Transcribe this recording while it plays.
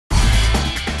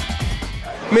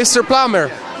Mr.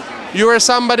 Plummer, you are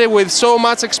somebody with so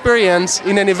much experience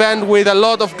in an event with a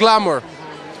lot of glamour.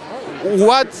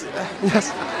 What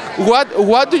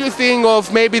do you think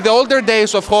of maybe the older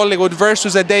days of Hollywood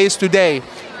versus the days today?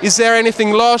 Is there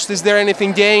anything lost? Is there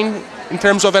anything gained in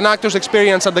terms of an actor's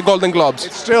experience at the Golden Globes?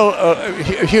 It's still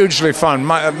hugely fun.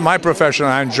 My profession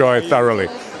I enjoy thoroughly.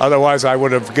 Otherwise, I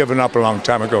would have given up a long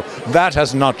time ago. That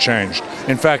has not changed.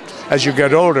 In fact, as you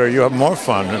get older, you have more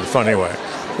fun in a funny way.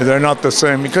 They're not the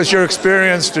same because you're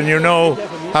experienced and you know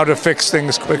how to fix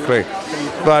things quickly.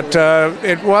 But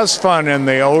it was fun in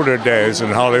the older days in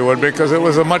Hollywood because it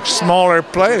was a much smaller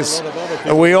place.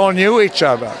 We all knew each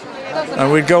other.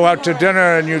 And we'd go out to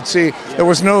dinner and you'd see there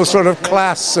was no sort of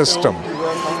class system.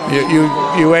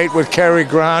 You ate with Cary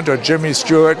Grant or Jimmy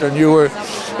Stewart and you were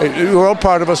all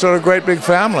part of a sort of great big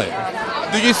family.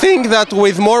 Do you think that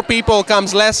with more people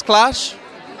comes less clash?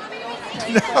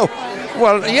 No.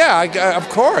 Well, yeah, of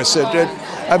course. It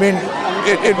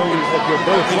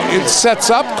sets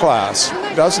up class,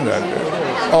 doesn't it?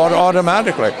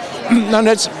 Automatically. And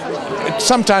it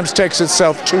sometimes takes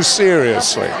itself too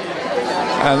seriously.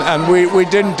 And we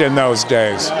didn't in those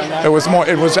days. It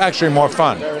was actually more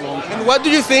fun. And what do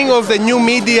you think of the new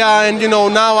media and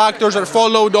now actors are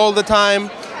followed all the time?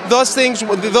 Those things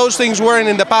weren't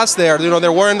in the past there.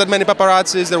 There weren't that many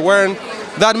paparazzis, there weren't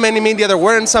that many media, there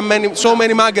weren't so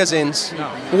many magazines.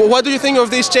 No. What do you think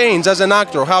of this change as an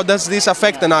actor? How does this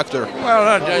affect an actor?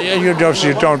 Well,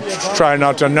 you don't try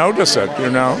not to notice it,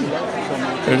 You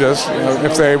just,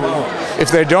 if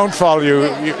they don't follow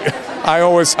you, I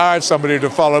always hire somebody to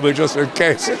follow me just in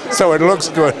case, so it looks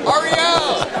good.